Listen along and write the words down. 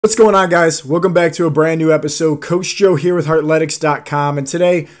What's going on, guys? Welcome back to a brand new episode. Coach Joe here with Heartletics.com, and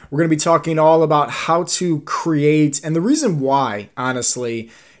today we're going to be talking all about how to create and the reason why, honestly,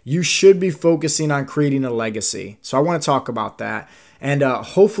 you should be focusing on creating a legacy. So I want to talk about that. And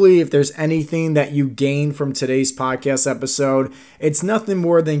hopefully, if there's anything that you gain from today's podcast episode, it's nothing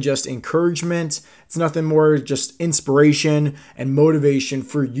more than just encouragement. It's nothing more just inspiration and motivation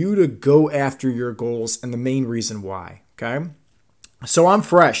for you to go after your goals and the main reason why, okay? So I'm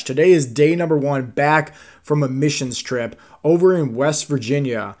fresh. Today is day number 1 back from a missions trip over in West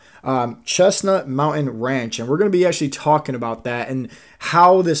Virginia, Chestnut Mountain Ranch. And we're going to be actually talking about that and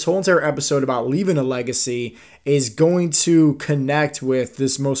how this whole entire episode about leaving a legacy is going to connect with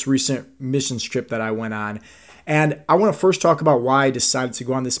this most recent missions trip that I went on. And I want to first talk about why I decided to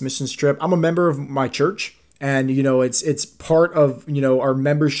go on this missions trip. I'm a member of my church. And, it's part of, our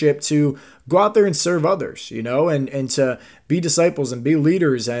membership to go out there and serve others, and to be disciples and be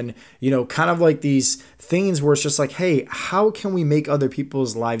leaders and, kind of like these things where it's just like, hey, how can we make other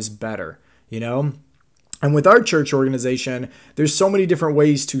people's lives better, And with our church organization, there's so many different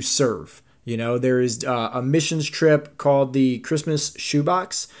ways to serve. There is a missions trip called the Christmas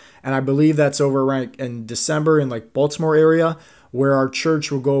Shoebox. And I believe that's over around in December in like Baltimore area, where our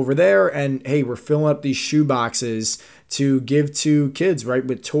church will go over there and, hey, we're filling up these shoe boxes to give to kids, right?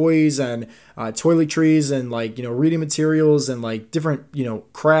 With toys and toiletries and reading materials and different,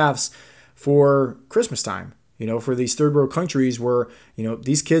 crafts for Christmas time, for these third world countries where,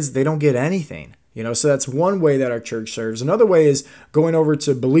 these kids, they don't get anything. So that's one way that our church serves. Another way is going over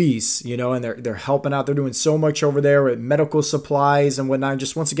to Belize, and they're helping out. They're doing so much over there with medical supplies and whatnot.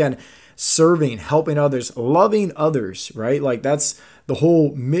 Just once again, serving, helping others, loving others, right? That's the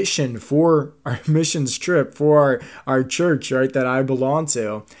whole mission for our missions trip for our church, right? That I belong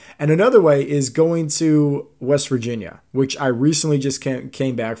to. And another way is going to West Virginia, which I recently just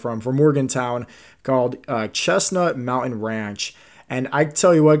came back from Morgantown, called Chestnut Mountain Ranch. And I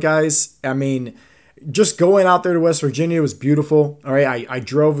tell you what, guys, I mean, just going out there to West Virginia was beautiful. All right, I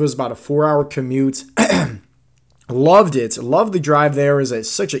drove. It was about a 4-hour commute. Loved it. Loved the drive there. It was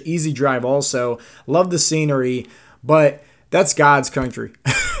such an easy drive also. Loved the scenery. But that's God's country,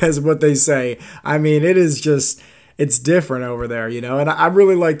 is what they say. I mean, it is just, it's different over there, and I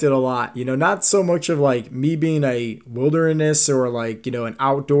really liked it a lot. Not so much of me being a wilderness or an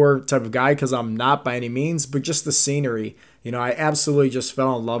outdoor type of guy, because I'm not by any means, but just the scenery. I absolutely just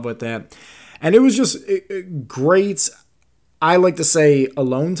fell in love with that. And it was just great, I like to say,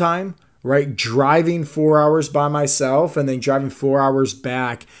 alone time, right? Driving 4 hours by myself and then driving 4 hours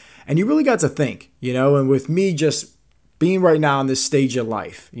back. And you really got to think, and with me just being right now in this stage of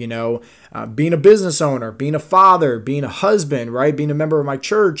life, being a business owner, being a father, being a husband, right? Being a member of my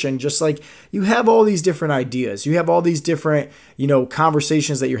church, and just you have all these different ideas. You have all these different,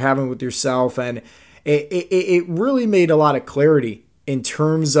 conversations that you're having with yourself. And it really made a lot of clarity in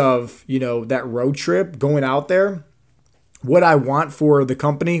terms of, that road trip going out there, what I want for the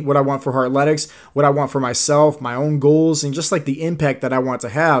company, what I want for Heartletics, what I want for myself, my own goals, and just the impact that I want to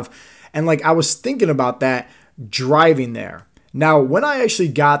have. And I was thinking about that driving there. Now, when I actually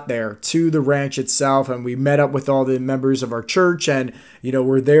got there to the ranch itself and we met up with all the members of our church and,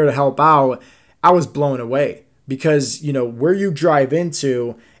 we're there to help out, I was blown away because, where you drive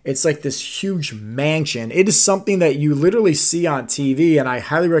into, it's this huge mansion. It is something that you literally see on TV, and I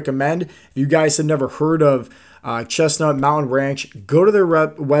highly recommend, if you guys have never heard of Chestnut Mountain Ranch, go to their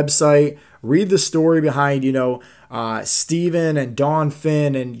website, read the story behind, Stephen and Dawn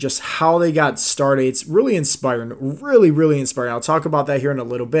Finn and just how they got started. It's really inspiring, really, really inspiring. I'll talk about that here in a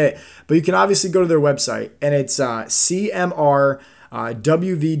little bit, but you can obviously go to their website, and it's cmrwv.org.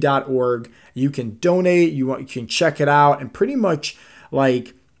 You can donate, you can check it out, and pretty much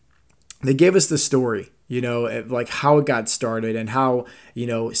they gave us the story, how it got started and how,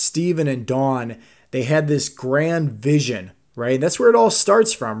 Stephen and Dawn, they had this grand vision, right? And that's where it all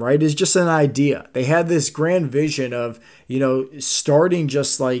starts from, right? It's just an idea. They had this grand vision of, starting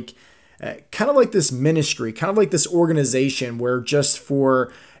just kind of like this ministry, kind of like this organization where just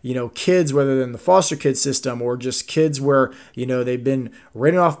for, kids, whether they're in the foster kid system or just kids where, they've been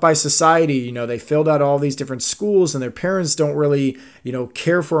written off by society, they filled out all these different schools and their parents don't really,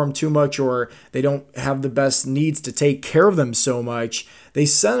 care for them too much, or they don't have the best needs to take care of them so much. They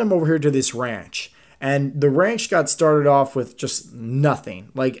sent them over here to this ranch. And the ranch got started off with just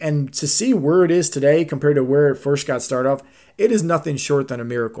nothing. And to see where it is today compared to where it first got started off, it is nothing short than a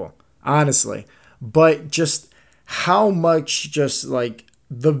miracle, honestly. But just how much just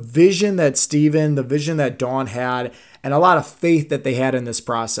the vision that Steven, the vision that Dawn had, and a lot of faith that they had in this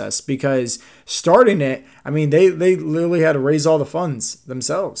process, because starting it, I mean, they literally had to raise all the funds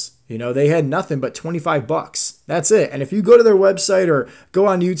themselves. They had nothing but $25. That's it. And if you go to their website or go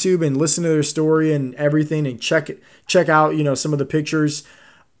on YouTube and listen to their story and everything and check out, some of the pictures,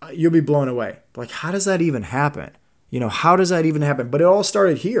 you'll be blown away. Like, how does that even happen? How does that even happen? But it all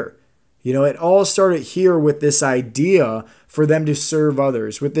started here. It all started here with this idea for them to serve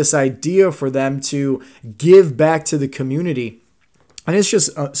others, with this idea for them to give back to the community. And it's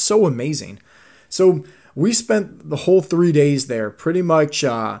just so amazing. So we spent the whole 3 days there pretty much,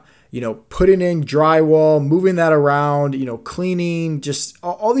 putting in drywall, moving that around, cleaning, just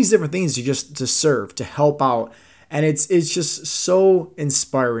all these different things to serve, to help out. And it's just so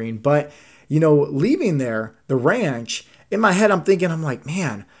inspiring. But, leaving there, the ranch, in my head, I'm like,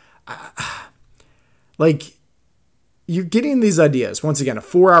 man, like, you're getting these ideas. Once again, a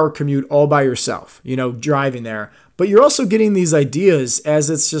 4-hour commute all by yourself, driving there. But you're also getting these ideas as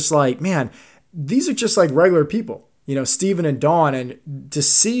it's just like, man, these are just like regular people, Steven and Dawn, and to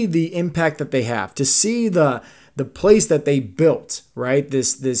see the impact that they have, to see the place that they built, right?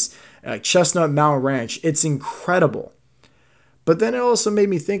 This Chestnut Mountain Ranch, it's incredible. But then it also made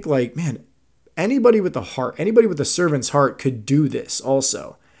me think like, man, anybody with a heart, anybody with a servant's heart could do this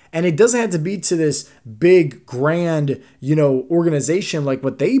also. And it doesn't have to be to this big, grand, organization like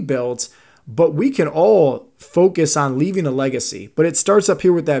what they built, but we can all focus on leaving a legacy. But it starts up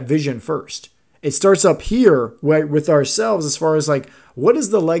here with that vision first. It starts up here with ourselves as far as like, what is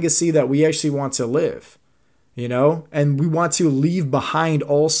the legacy that we actually want to live? And we want to leave behind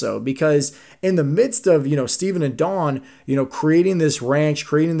also, because in the midst of, Steven and Dawn, creating this ranch,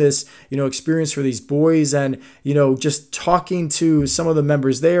 creating this, experience for these boys, and, just talking to some of the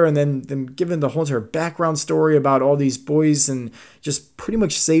members there, and then giving the whole entire background story about all these boys and just pretty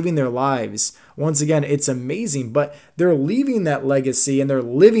much saving their lives. Once again, it's amazing, but they're leaving that legacy and they're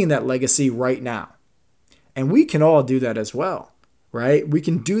living that legacy right now. And we can all do that as well. Right? We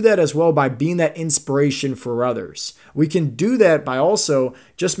can do that as well by being that inspiration for others. We can do that by also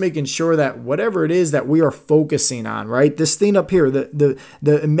just making sure that whatever it is that we are focusing on, right? This thing up here, the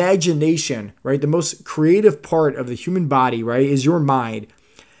imagination, right? The most creative part of the human body, right, is your mind.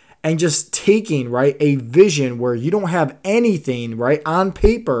 And just taking, right, a vision where you don't have anything, right, on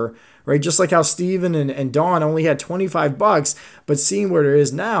paper, right? Just like how Steven and Dawn only had $25, but seeing where it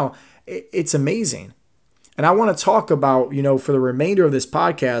is now, it's amazing. And I want to talk about, for the remainder of this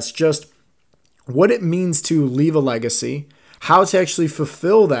podcast, just what it means to leave a legacy, how to actually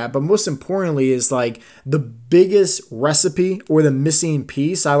fulfill that. But most importantly is like the biggest recipe or the missing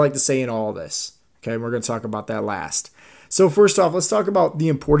piece, I like to say, in all of this. Okay, we're going to talk about that last. So first off, let's talk about the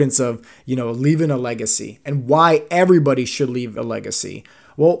importance of, leaving a legacy and why everybody should leave a legacy.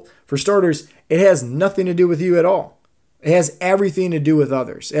 Well, for starters, it has nothing to do with you at all. It has everything to do with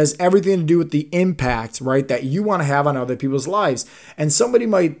others. It has everything to do with the impact, right, that you want to have on other people's lives. And somebody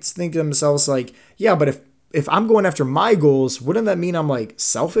might think to themselves like, yeah, but if I'm going after my goals, wouldn't that mean I'm like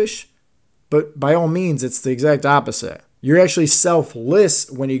selfish? But by all means, it's the exact opposite. You're actually selfless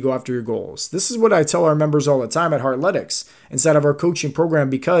when you go after your goals. This is what I tell our members all the time at Heartletics inside of our coaching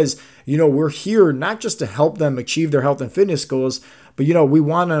program, because, we're here not just to help them achieve their health and fitness goals, but, we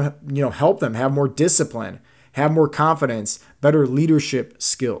want to, help them have more discipline, have more confidence, better leadership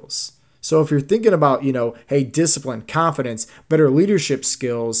skills. So if you're thinking about, hey, discipline, confidence, better leadership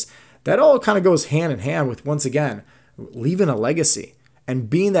skills, that all kind of goes hand in hand with, once again, leaving a legacy and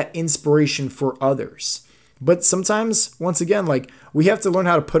being that inspiration for others. But sometimes, once again, like, we have to learn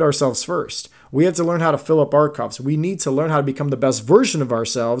how to put ourselves first. We have to learn how to fill up our cups. We need to learn how to become the best version of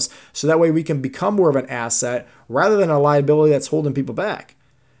ourselves, so that way we can become more of an asset rather than a liability that's holding people back.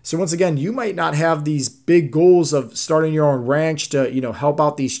 So once again, you might not have these big goals of starting your own ranch to, help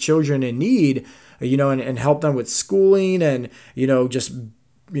out these children in need, and help them with schooling and, just,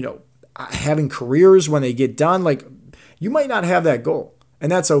 having careers when they get done. Like, you might not have that goal,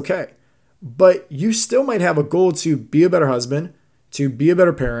 and that's okay. But you still might have a goal to be a better husband, to be a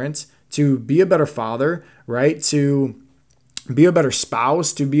better parent, to be a better father, right? To be a better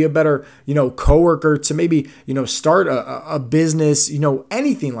spouse, to be a better, coworker, to maybe, start a business,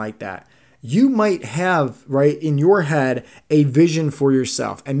 anything like that. You might have, right, in your head, a vision for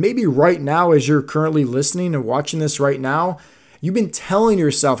yourself. And maybe right now, as you're currently listening and watching this right now, you've been telling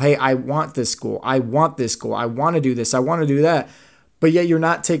yourself, hey, I want this goal. I want this goal. I want to do this. I want to do that. But yet you're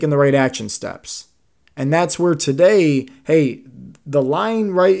not taking the right action steps. And that's where today, hey, the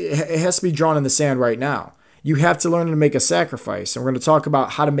line, right, it has to be drawn in the sand right now. you have to learn to make a sacrifice. And we're going to talk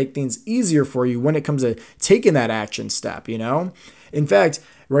about how to make things easier for you when it comes to taking that action step, you know? In fact,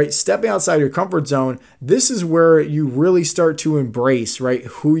 right, stepping outside your comfort zone, this is where you really start to embrace, right,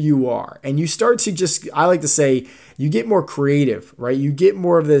 who you are. And you start to just, I like to say, you get more creative, right? You get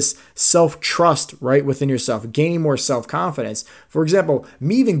more of this self-trust, right, within yourself, gaining more self-confidence. For example,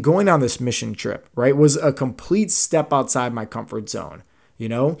 me even going on this mission trip, right, was a complete step outside my comfort zone, you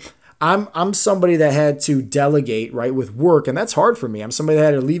know? I'm somebody that had to delegate, right, with work, and that's hard for me. I'm somebody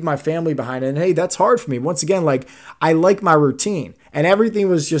that had to leave my family behind, and hey, that's hard for me. Once again, like, I like my routine, and everything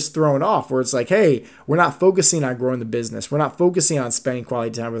was just thrown off where it's like, hey, we're not focusing on growing the business. We're not focusing on spending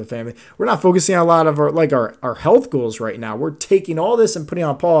quality time with the family. We're not focusing on a lot of our health goals right now. We're taking all this and putting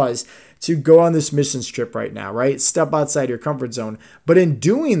on pause to go on this missions trip right now, right? Step outside your comfort zone. But in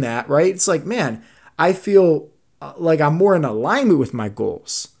doing that, right, it's like, man, I feel like I'm more in alignment with my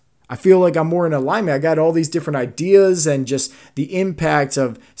goals. I feel like I'm more in alignment. I got all these different ideas and just the impact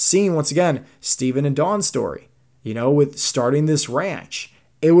of seeing, once again, Stephen and Dawn's story, you know, with starting this ranch.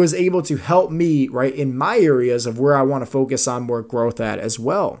 It was able to help me, right, in my areas of where I want to focus on more growth at as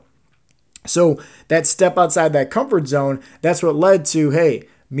well. So that step outside that comfort zone, that's what led to, hey,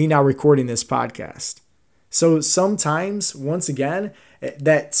 me now recording this podcast. So sometimes, once again,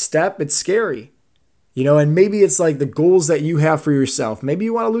 that step, it's scary. You know, and maybe it's like the goals that you have for yourself. Maybe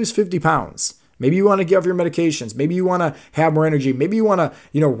you want to lose 50 pounds. Maybe you want to give up your medications. Maybe you want to have more energy. Maybe you want to,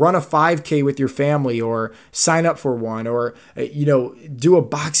 you know, run a 5K with your family or sign up for one or, you know, do a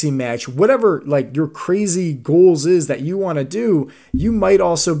boxing match. Whatever like your crazy goals is that you want to do, you might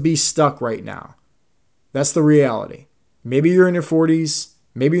also be stuck right now. That's the reality. Maybe you're in your 40s,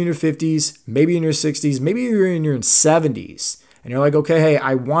 maybe in your 50s, maybe in your 60s, maybe you're in your 70s. And you're like, okay, hey,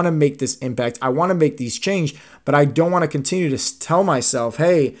 I want to make this impact. I want to make these change, but I don't want to continue to tell myself,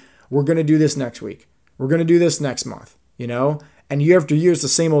 hey, we're going to do this next week. We're going to do this next month, you know? And year after year, it's the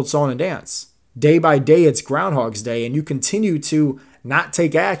same old song and dance. Day by day, it's Groundhog's Day, and you continue to not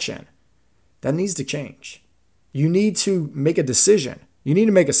take action. That needs to change. You need to make a decision. You need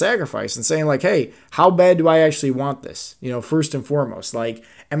to make a sacrifice and saying like, hey, how bad do I actually want this? You know, first and foremost, like,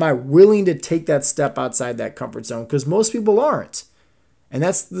 am I willing to take that step outside that comfort zone? Because most people aren't. And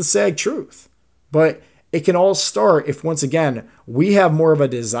that's the sad truth. But it can all start if, once again, we have more of a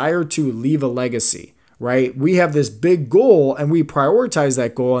desire to leave a legacy, right? We have this big goal and we prioritize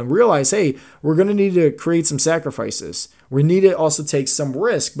that goal and realize, hey, we're going to need to create some sacrifices. We need to also take some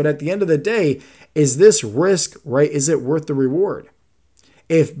risk. But at the end of the day, is this risk, right? Is it worth the reward?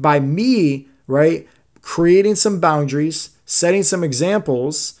 If by me, right, creating some boundaries, setting some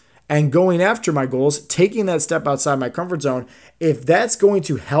examples, and going after my goals, taking that step outside my comfort zone, if that's going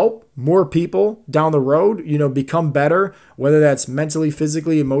to help more people down the road, you know, become better, whether that's mentally,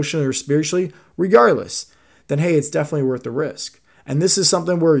 physically, emotionally, or spiritually, regardless, then hey, it's definitely worth the risk. And this is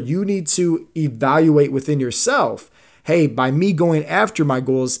something where you need to evaluate within yourself, hey, by me going after my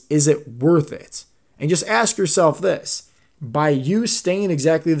goals, is it worth it? And just ask yourself this. By you staying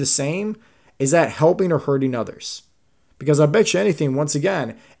exactly the same, is that helping or hurting others? Because I bet you anything, once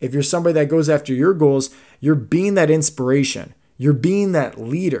again, if you're somebody that goes after your goals, you're being that inspiration. You're being that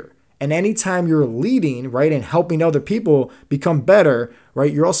leader. And anytime you're leading, right, and helping other people become better,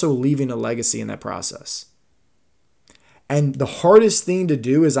 right, you're also leaving a legacy in that process. And the hardest thing to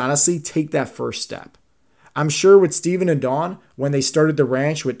do is honestly take that first step. I'm sure with Stephen and Dawn, when they started the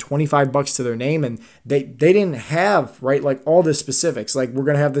ranch with $25 to their name, and they didn't have, right, like all the specifics. Like, we're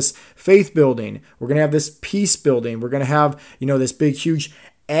going to have this faith building. We're going to have this peace building. We're going to have, you know, this big, huge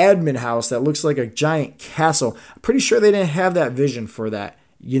admin house that looks like a giant castle. I'm pretty sure they didn't have that vision for that,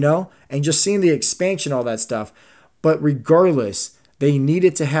 you know, and just seeing the expansion, all that stuff. But regardless, they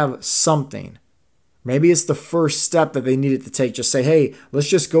needed to have something. Maybe it's the first step that they needed to take. Just say, hey, let's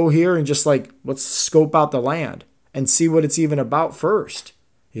just go here and just like, let's scope out the land and see what it's even about first.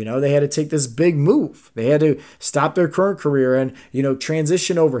 You know, they had to take this big move. They had to stop their current career and, you know,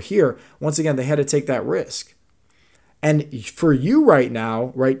 transition over here. Once again, they had to take that risk. And for you right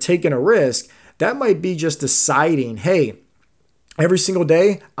now, right, taking a risk, that might be just deciding, hey, every single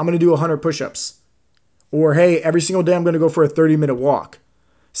day, I'm going to do 100 push-ups. Or, hey, every single day, I'm going to go for a 30-minute walk.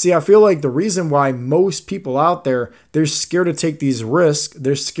 See, I feel like the reason why most people out there, they're scared to take these risks,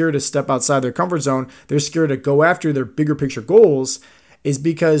 they're scared to step outside their comfort zone, they're scared to go after their bigger picture goals, is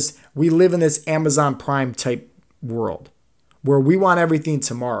because we live in this Amazon Prime type world where we want everything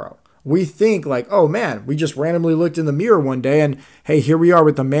tomorrow. We think like, oh man, we just randomly looked in the mirror one day and hey, here we are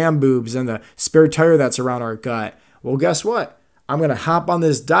with the man boobs and the spare tire that's around our gut. Well, guess what? I'm going to hop on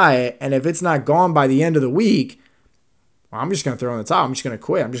this diet, and if it's not gone by the end of the week, I'm just going to throw in the towel. I'm just going to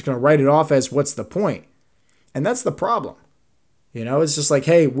quit. I'm just going to write it off as what's the point? And that's the problem. It's just like,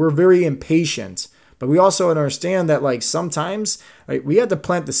 hey, we're very impatient, but we also understand that like sometimes we have to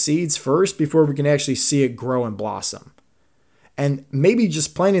plant the seeds first before we can actually see it grow and blossom. And maybe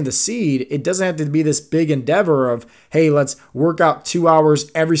just planting the seed, it doesn't have to be this big endeavor of, hey, let's work out 2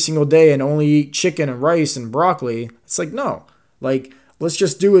 hours every single day and only eat chicken and rice and broccoli. It's like, no, like, let's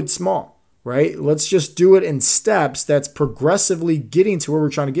just do it small, right? Let's just do it in steps that's progressively getting to where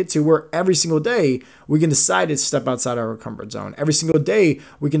we're trying to get to, where every single day we can decide to step outside our comfort zone. Every single day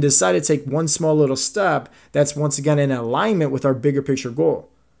we can decide to take one small little step that's once again in alignment with our bigger picture goal,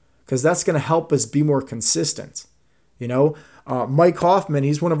 because that's going to help us be more consistent. Mike Hoffman,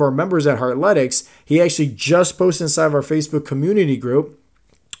 he's one of our members at Heartletics. He actually just posted inside of our Facebook community group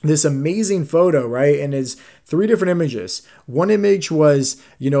this amazing photo, right? And it's 3 different images. One image was,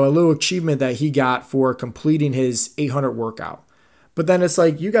 a little achievement that he got for completing his 800 workout. But then it's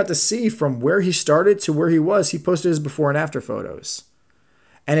like, you got to see from where he started to where he was. He posted his before and after photos.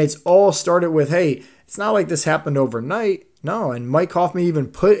 And it's all started with, hey, it's not like this happened overnight. No. And Mike Hoffman even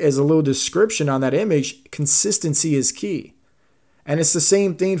put as a little description on that image, consistency is key. And it's the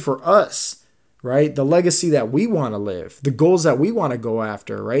same thing for us, right? The legacy that we want to live, the goals that we want to go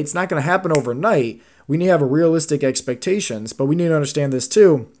after, right? It's not going to happen overnight. We need to have a realistic expectations, but we need to understand this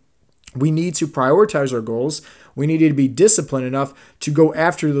too. We need to prioritize our goals. We need to be disciplined enough to go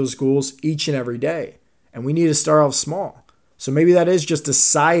after those goals each and every day. And we need to start off small. So maybe that is just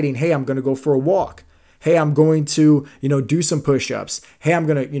deciding, hey, I'm going to go for a walk. Hey, I'm going to, do some push-ups. Hey, I'm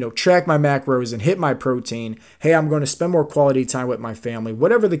going to, track my macros and hit my protein. Hey, I'm going to spend more quality time with my family.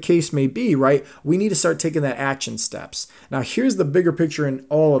 Whatever the case may be, right? We need to start taking that action steps. Now, here's the bigger picture in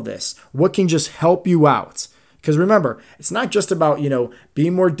all of this. What can just help you out? Because remember, it's not just about,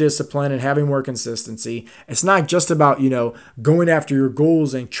 being more disciplined and having more consistency. It's not just about, going after your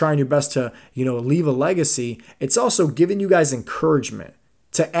goals and trying your best to, leave a legacy. It's also giving you guys encouragement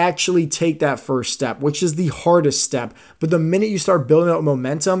to actually take that first step, which is the hardest step. But the minute you start building up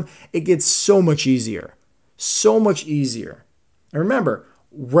momentum, it gets so much easier. So much easier. And remember,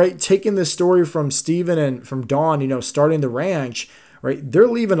 right, taking this story from Steven and from Dawn, starting the ranch, right? They're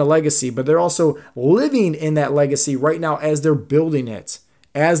leaving a legacy, but they're also living in that legacy right now as they're building it,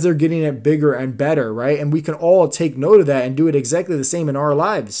 as they're getting it bigger and better, right? And we can all take note of that and do it exactly the same in our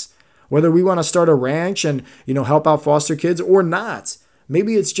lives. Whether we want to start a ranch and, help out foster kids or not.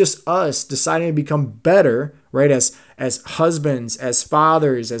 Maybe it's just us deciding to become better, right? As husbands, as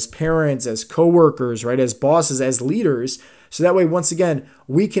fathers, as parents, as coworkers, right? As bosses, as leaders. So that way, once again,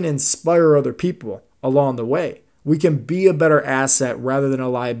 we can inspire other people along the way. We can be a better asset rather than a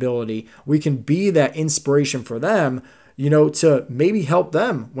liability. We can be that inspiration for them, to maybe help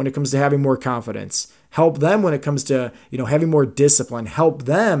them when it comes to having more confidence. Help them when it comes to, having more discipline. Help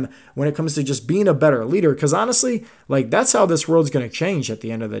them when it comes to just being a better leader. Because honestly, that's how this world's going to change at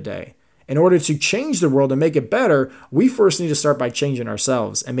the end of the day. In order to change the world and make it better, we first need to start by changing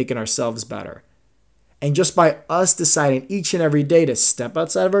ourselves and making ourselves better. And just by us deciding each and every day to step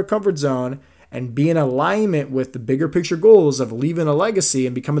outside of our comfort zone and be in alignment with the bigger picture goals of leaving a legacy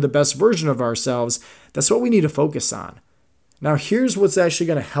and becoming the best version of ourselves, that's what we need to focus on. Now, here's what's actually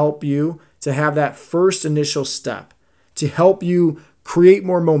going to help you to have that first initial step, to help you create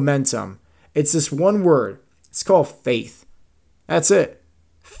more momentum. It's this one word. It's called faith. That's it.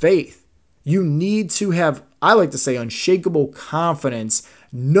 Faith. You need to have, I like to say, unshakable confidence,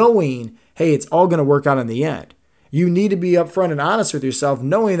 knowing, hey, it's all going to work out in the end. You need to be upfront and honest with yourself,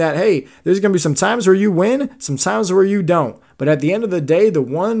 knowing that, hey, there's going to be some times where you win, some times where you don't. But at the end of the day, the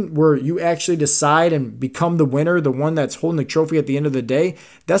one where you actually decide and become the winner, the one that's holding the trophy at the end of the day,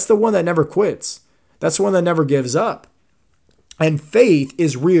 that's the one that never quits. That's the one that never gives up. And faith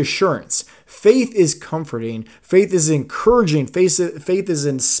is reassurance. Faith is comforting. Faith is encouraging. Faith is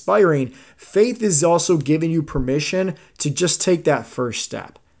inspiring. Faith is also giving you permission to just take that first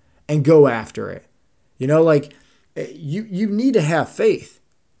step and go after it. You need to have faith.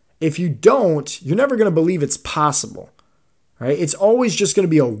 If you don't, you're never going to believe it's possible. Right? It's always just going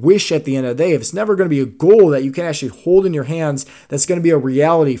to be a wish at the end of the day. If it's never going to be a goal that you can actually hold in your hands, that's going to be a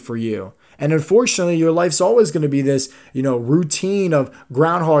reality for you. And unfortunately, your life's always going to be this, routine of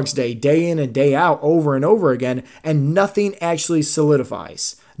Groundhog's day in and day out, over and over again, and nothing actually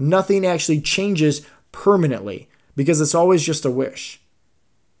solidifies. Nothing actually changes permanently because it's always just a wish.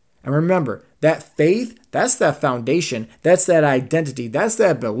 And remember, that faith, that's that foundation, that's that identity, that's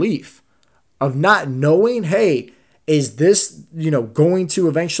that belief of not knowing, hey, is this, going to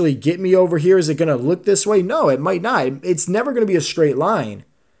eventually get me over here? Is it going to look this way? No, it might not. It's never going to be a straight line.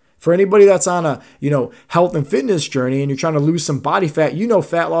 For anybody that's on a, health and fitness journey and you're trying to lose some body fat,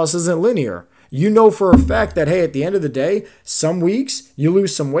 fat loss isn't linear. You know for a fact that, hey, at the end of the day, some weeks you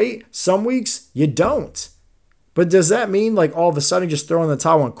lose some weight, some weeks you don't. But does that mean like all of a sudden just throw in the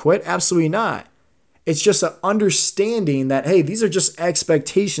towel and quit? Absolutely not. It's just an understanding that, hey, these are just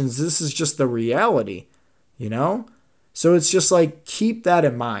expectations. This is just the reality, you know? So it's just like, keep that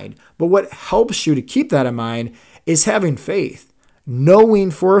in mind. But what helps you to keep that in mind is having faith,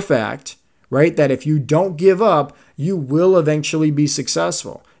 knowing for a fact, right, that if you don't give up, you will eventually be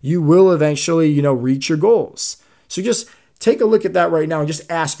successful. You will eventually, reach your goals. So just take a look at that right now and just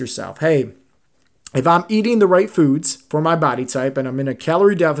ask yourself, hey, if I'm eating the right foods for my body type and I'm in a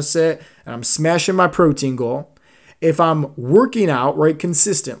calorie deficit and I'm smashing my protein goal, if I'm working out right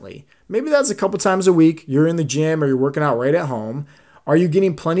consistently, maybe that's a couple times a week, you're in the gym or you're working out right at home, are you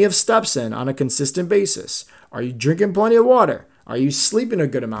getting plenty of steps in on a consistent basis? Are you drinking plenty of water? Are you sleeping a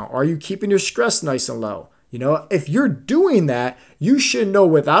good amount? Are you keeping your stress nice and low? If you're doing that, you should know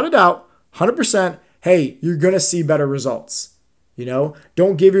without a doubt, 100%, hey, you're going to see better results.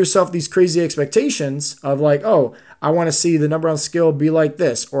 Don't give yourself these crazy expectations of like, oh, I want to see the number on scale be like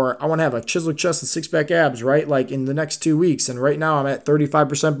this, or I want to have a chiseled chest and six-pack abs, right? Like in the next 2 weeks. And right now I'm at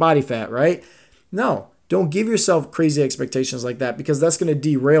 35% body fat, right? No, don't give yourself crazy expectations like that because that's going to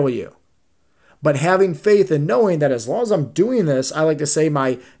derail you. But having faith and knowing that as long as I'm doing this, I like to say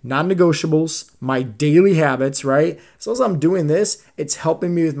my non-negotiables, my daily habits, right? As long as I'm doing this, it's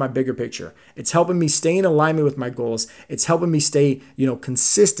helping me with my bigger picture. It's helping me stay in alignment with my goals. It's helping me stay,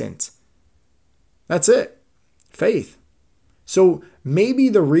 consistent. That's it. Faith. So maybe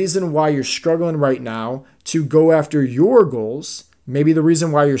the reason why you're struggling right now to go after your goals, maybe the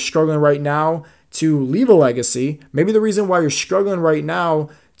reason why you're struggling right now to leave a legacy, maybe the reason why you're struggling right now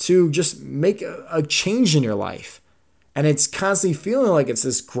to just make a change in your life. And it's constantly feeling like it's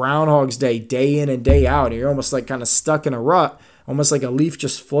this Groundhog's day in and day out. And you're almost like kind of stuck in a rut, almost like a leaf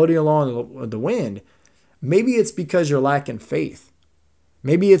just floating along the wind. Maybe it's because you're lacking faith.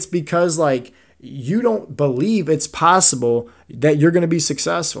 Maybe it's because like you don't believe it's possible that you're going to be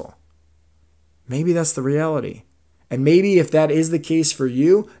successful. Maybe that's the reality. And maybe if that is the case for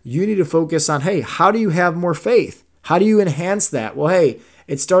you, you need to focus on, hey, how do you have more faith? How do you enhance that? Well, hey,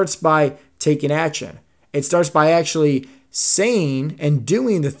 it starts by taking action. It starts by actually saying and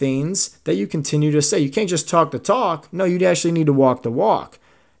doing the things that you continue to say. You can't just talk the talk. No, you actually need to walk the walk.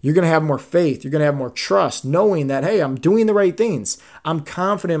 You're going to have more faith. You're going to have more trust, knowing that, hey, I'm doing the right things. I'm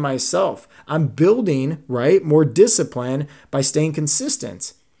confident in myself. I'm building, right, more discipline by staying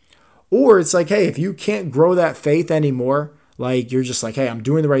consistent. Or it's like, hey, if you can't grow that faith anymore, like you're just like, hey, I'm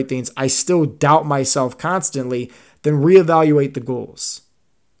doing the right things, I still doubt myself constantly, then reevaluate the goals.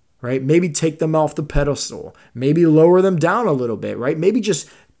 Right? Maybe take them off the pedestal. Maybe lower them down a little bit, right? Maybe just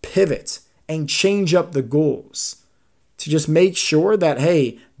pivot and change up the goals to just make sure that,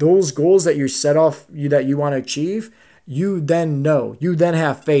 hey, those goals that you set off that you want to achieve, you then know, you then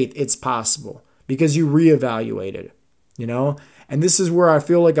have faith it's possible because you reevaluated, And this is where I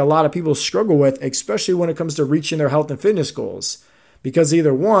feel like a lot of people struggle with, especially when it comes to reaching their health and fitness goals. Because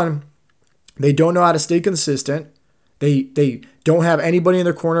either one, they don't know how to stay consistent. They don't have anybody in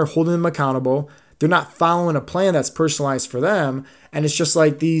their corner holding them accountable. They're not following a plan that's personalized for them. And it's just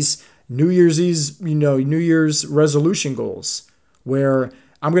like these New Year's resolution goals where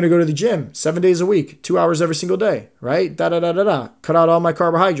I'm going to go to the gym 7 days a week, 2 hours every single day, right? Cut out all my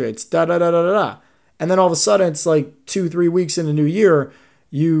carbohydrates, And then all of a sudden it's like 2-3 weeks in the new year,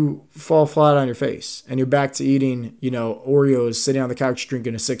 you fall flat on your face and you're back to eating, Oreos, sitting on the couch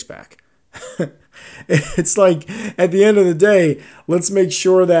drinking a six-pack. It's like at the end of the day, let's make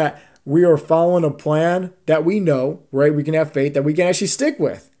sure that we are following a plan that we know, right? We can have faith that we can actually stick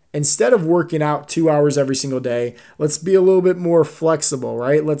with. Instead of working out 2 hours every single day, let's be a little bit more flexible,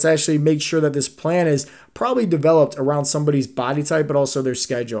 right? Let's actually make sure that this plan is probably developed around somebody's body type, but also their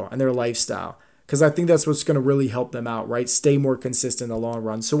schedule and their lifestyle. Because I think that's what's going to really help them out, right? Stay more consistent in the long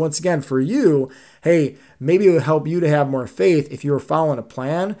run. So once again, for you, hey, maybe it will help you to have more faith if you're following a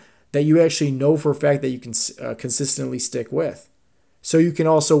plan that you actually know for a fact that you can consistently stick with. So you can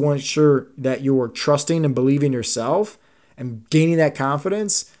also ensure that you're trusting and believing yourself and gaining that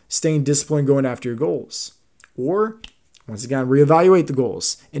confidence, staying disciplined, going after your goals. Or, once again, reevaluate the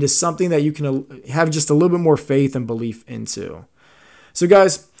goals into something that you can have just a little bit more faith and belief into. So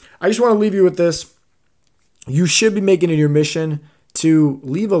guys, I just want to leave you with this. You should be making it your mission to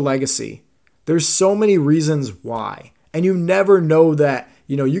leave a legacy. There's so many reasons why. And you never know that,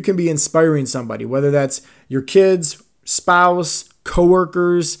 you can be inspiring somebody, whether that's your kids, spouse,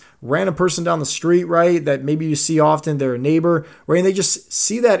 coworkers, random person down the street, right? That maybe you see often, they're a neighbor, right? And they just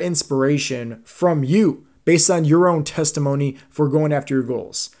see that inspiration from you based on your own testimony for going after your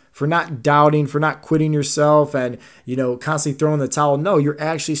goals, for not doubting, for not quitting yourself and, constantly throwing the towel. No, you're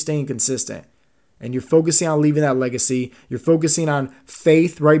actually staying consistent. And you're focusing on leaving that legacy. You're focusing on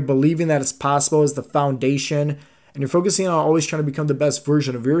faith, right? Believing that it's possible is the foundation. And you're focusing on always trying to become the best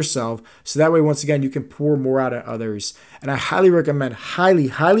version of yourself. So that way, once again, you can pour more out at others. And I highly recommend,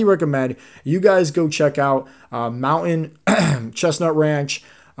 highly recommend you guys go check out Mountain Chestnut Ranch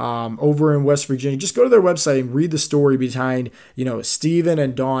over in West Virginia. Just go to their website and read the story behind, Steven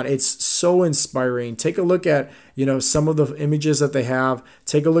and Dawn. It's so inspiring. Take a look at, some of the images that they have.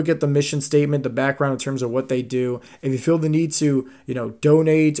 Take a look at the mission statement, the background in terms of what they do. If you feel the need to,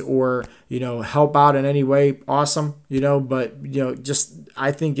 donate or, help out in any way, awesome, but,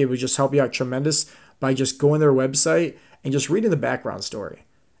 I think it would just help you out tremendous by just going to their website and just reading the background story.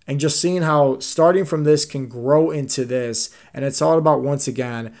 And just seeing how starting from this can grow into this. And it's all about, once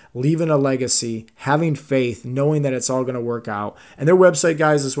again, leaving a legacy, having faith, knowing that it's all going to work out. And their website,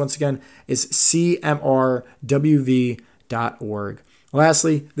 guys, is once again, is cmrwv.org.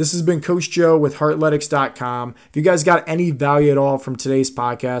 Lastly, this has been Coach Joe with Heartletics.com. If you guys got any value at all from today's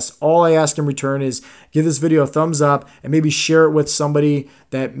podcast, all I ask in return is give this video a thumbs up and maybe share it with somebody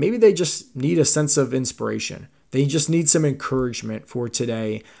that maybe they just need a sense of inspiration. They just need some encouragement for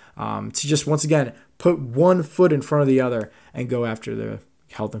today to just, once again, put one foot in front of the other and go after the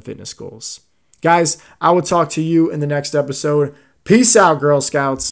health and fitness goals. Guys, I will talk to you in the next episode. Peace out, Girl Scouts.